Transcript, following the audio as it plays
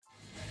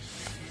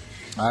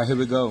All right, here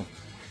we go.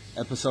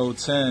 Episode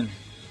 10.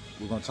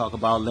 We're going to talk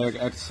about leg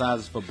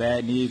exercises for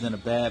bad knees and a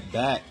bad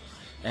back.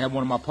 I have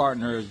one of my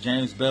partners,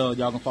 James Bell.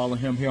 Y'all can follow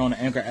him here on the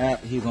Anchor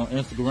app. He's on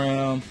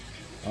Instagram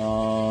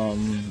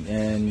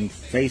and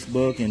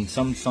Facebook and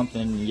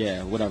something,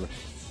 yeah, whatever.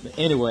 But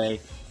anyway,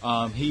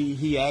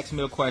 he asked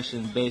me a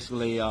question.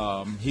 Basically,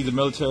 he's a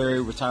military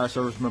retired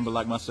service member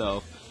like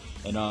myself,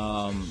 and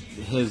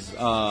he's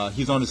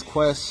on his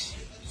quest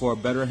for a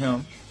better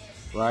him,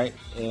 right?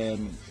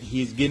 And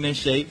he's getting in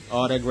shape,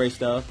 all that great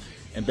stuff,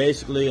 and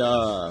basically,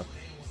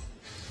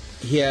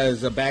 he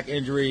has a back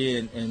injury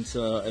and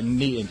a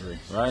knee injury,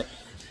 right?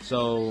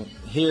 So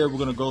here we're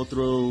gonna go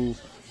through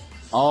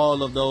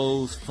all of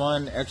those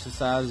fun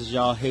exercises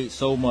y'all hate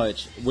so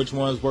much, which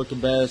ones work the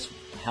best,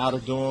 how to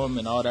do them,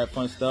 and all that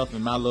fun stuff,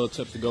 and my little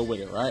tips to go with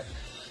it, right?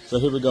 So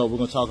here we go. We're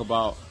gonna talk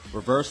about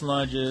reverse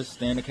lunges,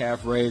 standing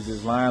calf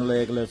raises, lying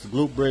leg lifts,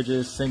 glute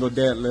bridges, single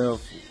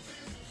deadlift.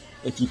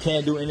 If you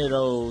can't do any of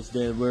those,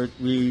 then we're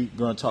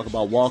gonna talk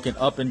about walking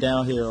up and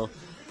downhill.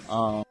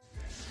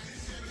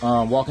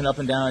 Walking up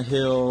and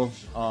downhill,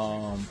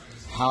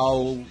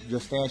 how your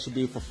stance should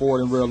be for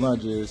forward and rear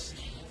lunges,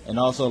 and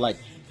also like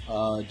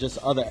just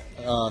other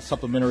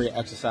supplementary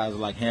exercises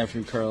like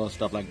hamstring curls,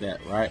 stuff like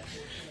that, right?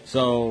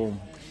 So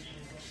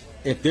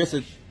if this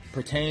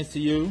pertains to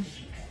you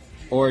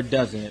or it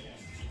doesn't,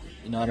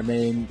 you know what I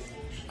mean?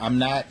 I'm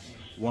not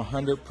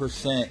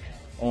 100%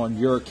 on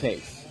your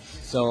case.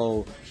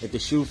 So if the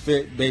shoe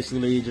fit,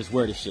 basically just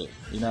wear the shit.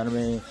 You know what I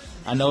mean?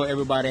 I know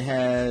everybody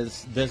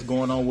has this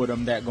going on with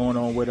them, that going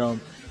on with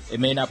them. It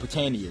may not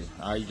pertain to you.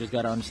 All right, you just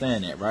got to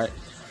understand that, right?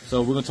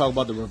 So we're going to talk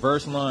about the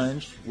reverse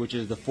lunge, which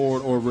is the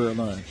forward or rear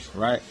lunge,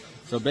 right?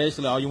 So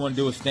basically all you want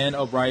to do is stand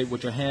upright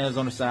with your hands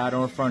on the side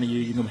or in front of you.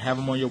 You can have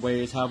them on your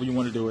waist, however you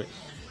want to do it.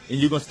 And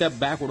you're going to step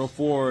backward or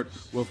forward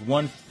with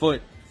one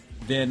foot,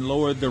 then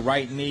lower the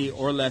right knee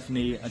or left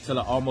knee until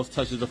it almost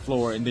touches the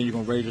floor, and then you're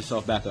going to raise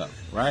yourself back up,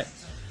 right?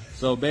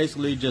 So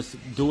basically just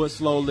do it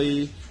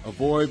slowly,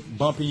 avoid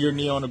bumping your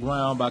knee on the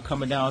ground by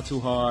coming down too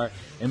hard,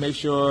 and make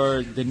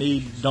sure the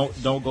knee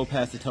don't go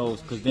past the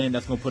toes, because then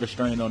that's going to put a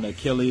strain on the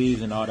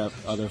Achilles and all that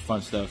other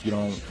fun stuff you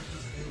don't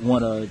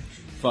want to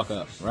fuck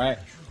up, right?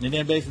 And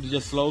then basically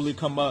just slowly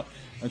come up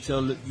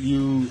until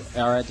you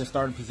are at the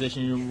starting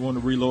position. You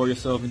want to relower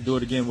yourself and do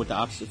it again with the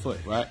opposite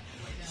foot, right?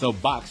 So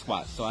box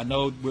squats. So I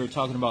know we're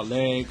talking about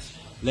leg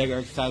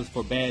exercises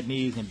for bad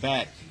knees and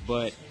back,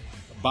 but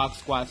box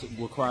squats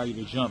require you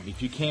to jump.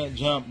 If you can't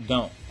jump,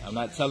 don't. I'm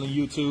not telling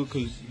you to,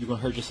 because you're going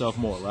to hurt yourself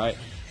more, right?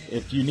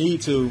 If you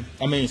need to,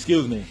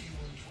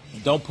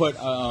 don't put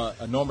an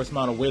enormous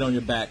amount of weight on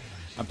your back.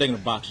 I'm thinking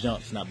of box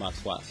jumps, not box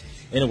squats.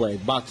 Anyway,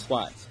 box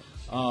squats.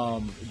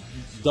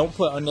 Don't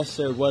put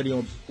unnecessary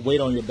weight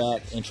on your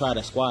back and try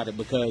to squat it,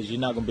 because you're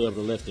not going to be able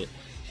to lift it.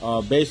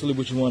 Basically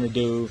what you want to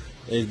do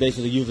is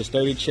basically use a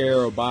sturdy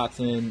chair or box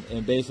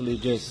and basically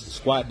just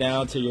squat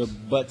down till your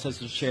butt touches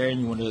the chair,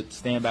 and you want to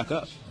stand back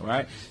up, all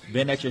right?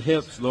 Bend at your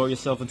hips, lower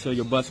yourself until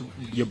your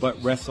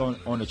butt rests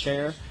on the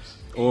chair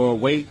or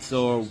weights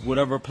or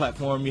whatever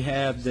platform you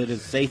have that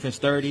is safe and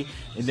sturdy,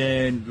 and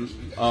then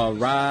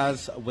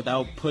rise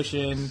without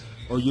pushing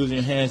or using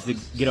your hands to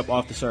get up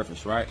off the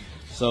surface, right?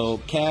 So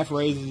calf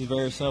raises is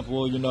very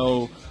simple,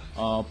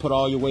 put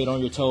all your weight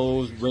on your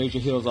toes, raise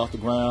your heels off the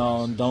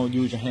ground, don't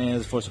use your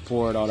hands for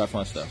support, all that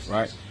fun stuff,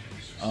 right?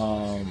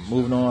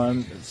 Moving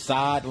on,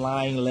 side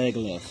lying leg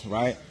lifts,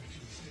 right?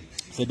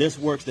 So this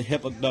works the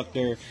hip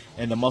abductor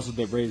and the muscle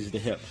that raises the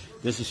hip.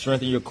 This will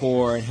strengthen your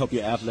core and help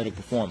your athletic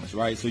performance,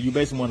 right? So you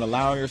basically want to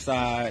lie on your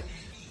side,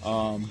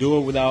 do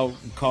it without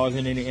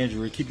causing any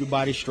injury, keep your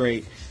body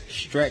straight,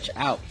 stretch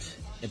out,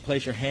 and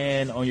place your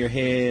hand on your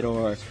head,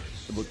 or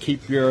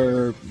keep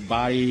your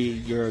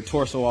body, your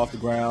torso off the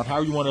ground.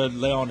 However you want to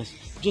lay on this,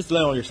 just lay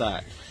on your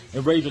side.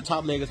 And raise your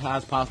top leg as high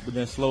as possible,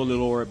 then slowly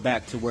lower it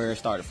back to where it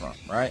started from,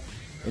 right?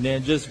 And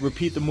then just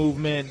repeat the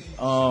movement.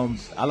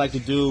 I like to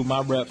do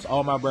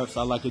all my reps,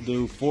 I like to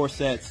do 4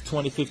 sets,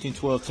 20, 15,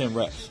 12, 10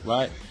 reps,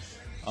 right?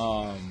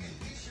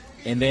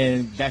 And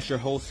then that's your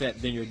whole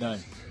set, then you're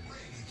done.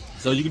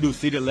 So you can do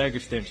seated leg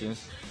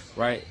extensions,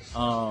 right?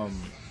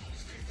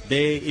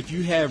 If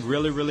you have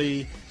really,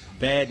 really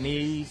bad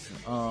knees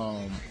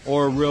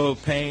or real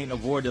pain,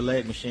 avoid the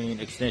leg machine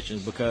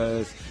extensions,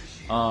 because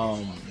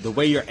the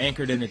way you're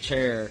anchored in the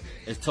chair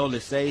is totally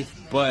safe,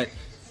 but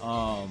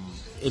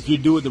if you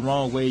do it the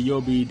wrong way, you'll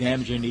be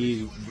damaging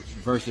knees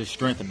versus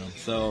strengthening them.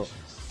 So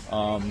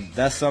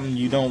that's something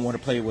you don't want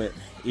to play with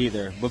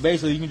either. But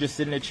basically, you can just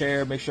sit in a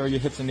chair, make sure your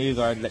hips and knees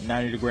are at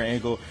 90-degree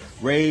angle,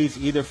 raise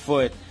either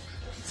foot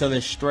till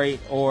it's straight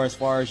or as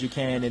far as you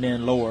can, and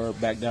then lower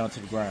back down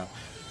to the ground.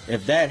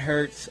 If that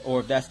hurts or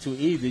if that's too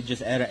easy,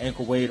 just add an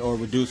ankle weight or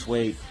reduce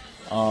weight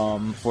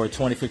for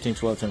 20, 15,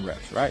 12, 10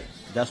 reps, right?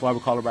 That's why we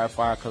call it rapid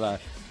fire, because I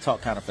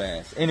talk kind of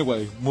fast.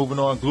 Anyway, moving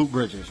on, glute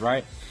bridges,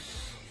 right?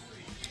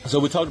 So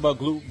we talked about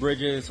glute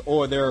bridges,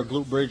 or there are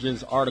glute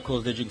bridges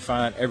articles that you can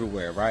find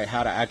everywhere, right?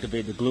 How to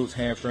activate the glutes,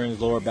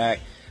 hamstrings, lower back,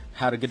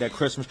 how to get that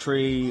Christmas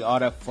tree, all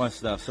that fun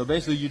stuff. So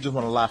basically you just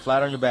want to lie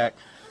flat on your back,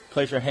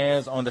 place your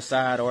hands on the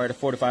side or at a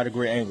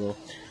 45-degree angle,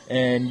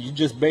 and you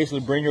just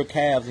basically bring your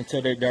calves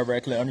until they're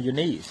directly under your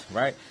knees,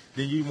 right?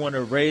 Then you want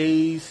to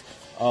raise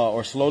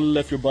or slowly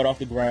lift your butt off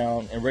the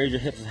ground and raise your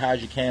hips as high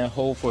as you can.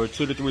 Hold for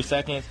 2 to 3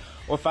 seconds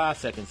or 5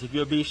 seconds. If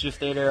you're a beast, just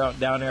stay there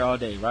down there all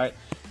day, right?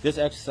 This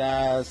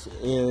exercise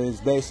is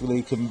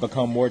basically can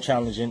become more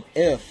challenging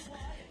if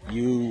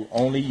you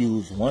only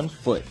use one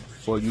foot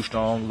for you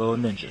strong little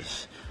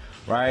ninjas,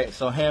 right?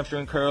 So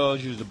hamstring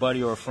curls, use a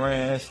buddy or a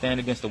friend, stand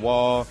against the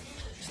wall,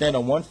 stand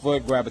on one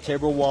foot, grab a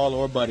table, wall,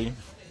 or a buddy,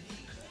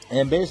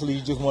 and basically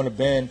you just want to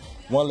bend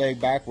one leg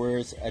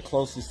backwards as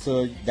closest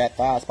to that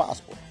thigh as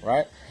possible,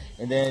 right?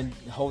 And then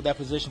hold that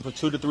position for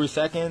 2 to 3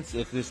 seconds.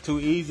 If it's too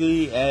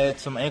easy, add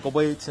some ankle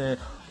weights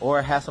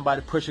or have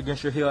somebody push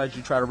against your heel as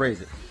you try to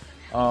raise it.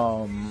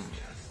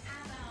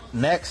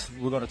 Next,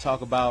 we're going to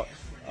talk about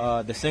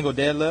the single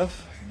deadlift.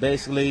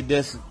 Basically,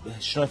 this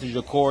strengthens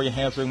your core, your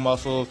hamstring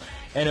muscles,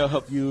 and it'll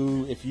help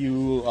you if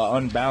you are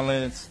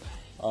unbalanced,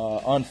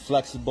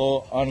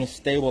 unflexible,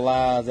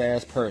 unstabilized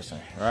as person,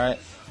 right?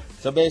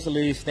 So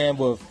basically, stand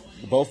with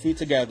both feet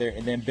together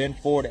and then bend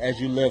forward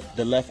as you lift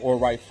the left or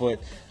right foot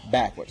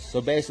backwards.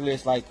 So basically,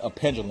 it's like a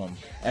pendulum.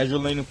 As you're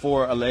leaning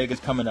forward, a leg is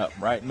coming up,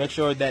 right? Make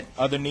sure that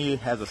other knee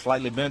has a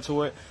slightly bend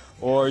to it,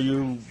 or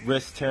you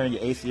risk tearing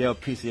your ACL,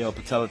 PCL,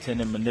 patella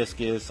tendon,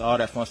 meniscus, all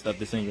that fun stuff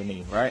that's in your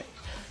knee, right?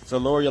 So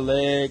lower your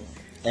leg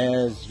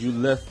as you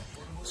lift,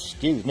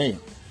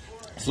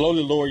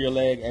 slowly lower your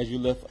leg as you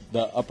lift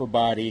the upper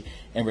body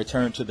and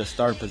return to the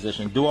starting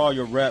position. Do all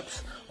your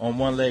reps on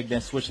one leg,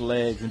 then switch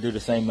legs and do the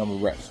same number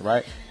of reps,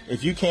 right?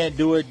 If you can't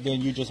do it,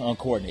 then you're just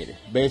uncoordinated.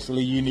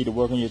 Basically, you need to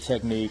work on your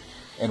technique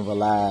and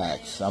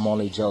relax. I'm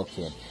only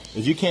joking.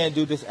 If you can't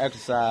do this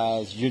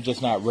exercise, you're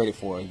just not ready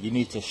for it. You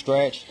need to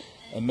stretch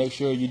and make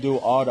sure you do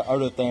all the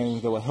other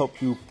things that will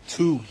help you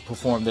to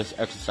perform this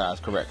exercise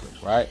correctly,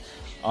 right?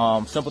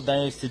 Simple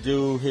things to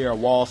do here are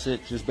wall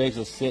sit. Just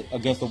basically sit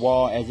against the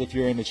wall as if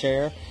you're in the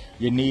chair.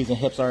 Your knees and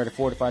hips are at a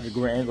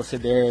 45-degree angle.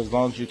 Sit there as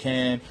long as you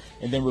can,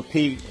 and then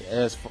repeat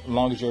as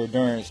long as your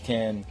endurance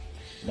can,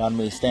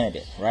 stand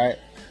it, right?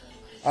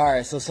 All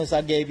right, so since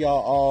I gave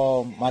y'all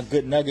all my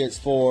good nuggets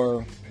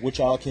for what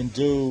y'all can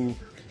do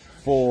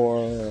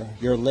for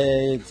your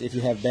legs if you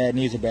have bad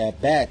knees or bad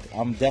back,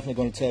 I'm definitely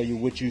going to tell you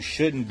what you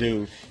shouldn't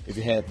do if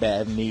you have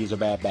bad knees or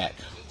bad back.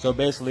 So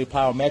basically,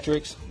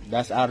 plyometrics,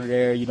 that's out of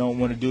there. You don't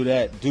want to do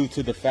that due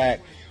to the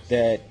fact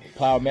that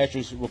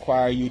plyometrics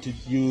require you to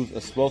use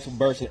explosive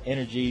bursts of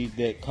energy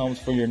that comes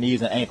from your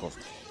knees and ankles.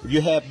 If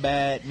you have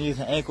bad knees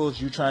and ankles,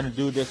 you trying to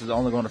do this is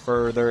only going to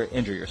further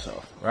injure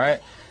yourself,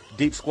 right?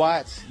 Deep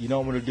squats, you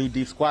don't want to do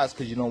deep squats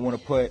because you don't want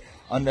to put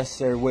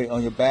unnecessary weight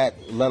on your back,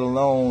 let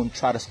alone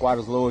try to squat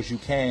as low as you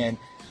can,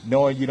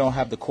 knowing you don't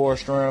have the core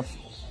strength,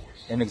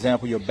 an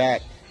example, your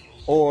back,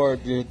 or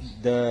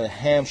the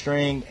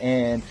hamstring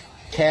and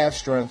calf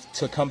strength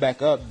to come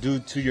back up due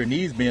to your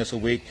knees being so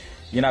weak.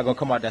 You're not going to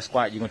come out that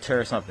squat. You're going to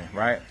tear something,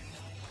 right?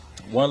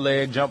 One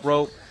leg jump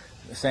rope,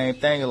 the same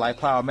thing, like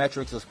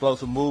plyometrics,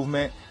 explosive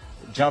movement.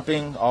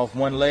 Jumping off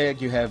one leg,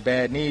 you have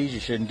bad knees, you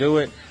shouldn't do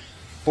it.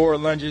 Forward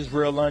lunges,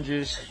 rear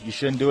lunges, you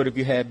shouldn't do it if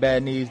you have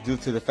bad knees due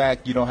to the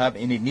fact you don't have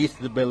any knee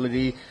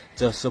stability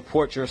to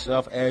support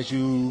yourself as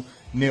you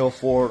kneel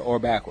forward or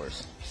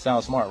backwards.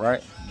 Sounds smart,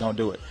 right? Don't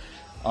do it.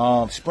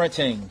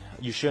 Sprinting,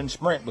 you shouldn't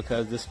sprint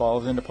because this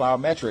falls into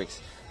plyometrics.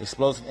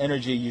 Explosive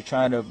energy, you're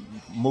trying to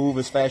move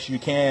as fast as you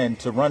can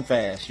to run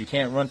fast. You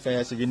can't run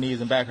fast if your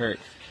knees and back hurt.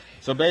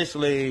 So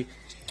basically,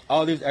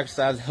 all these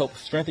exercises help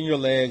strengthen your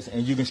legs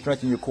and you can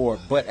strengthen your core.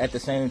 But at the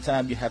same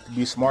time, you have to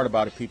be smart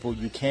about it, people.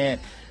 You can't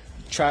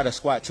try to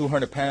squat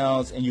 200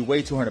 pounds and you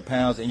weigh 200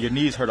 pounds and your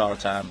knees hurt all the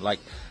time. Like,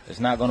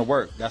 it's not going to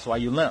work. That's why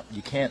you limp.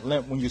 You can't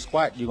limp when you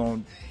squat. You're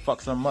going to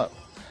fuck something up.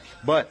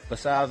 But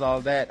besides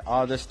all that,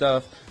 all this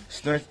stuff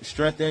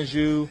strengthens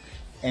you,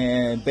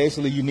 and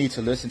basically you need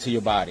to listen to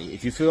your body.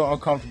 If you feel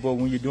uncomfortable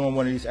when you're doing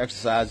one of these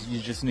exercises, you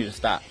just need to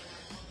stop.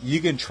 You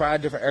can try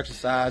different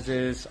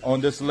exercises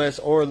on this list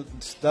or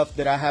stuff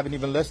that I haven't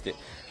even listed.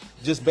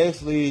 Just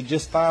basically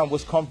just find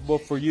what's comfortable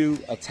for you,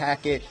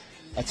 attack it,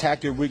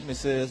 attack your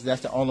weaknesses.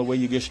 That's the only way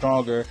you get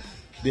stronger.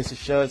 This is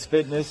Shuds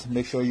Fitness.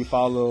 Make sure you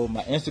follow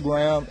my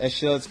Instagram at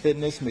Shuds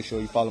Fitness. Make sure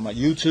you follow my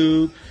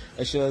YouTube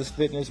at Shuds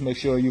Fitness. Make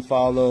sure you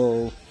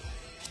follow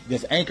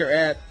this Anchor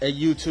app at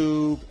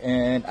YouTube,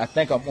 and I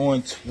think I'm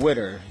on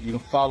Twitter. You can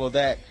follow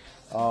that.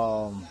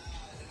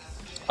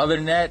 Other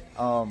than that,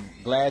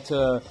 glad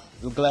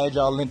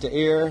y'all lent the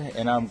ear,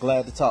 and I'm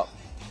glad to talk.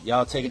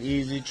 Y'all take it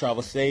easy,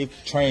 travel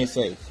safe, train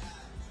safe.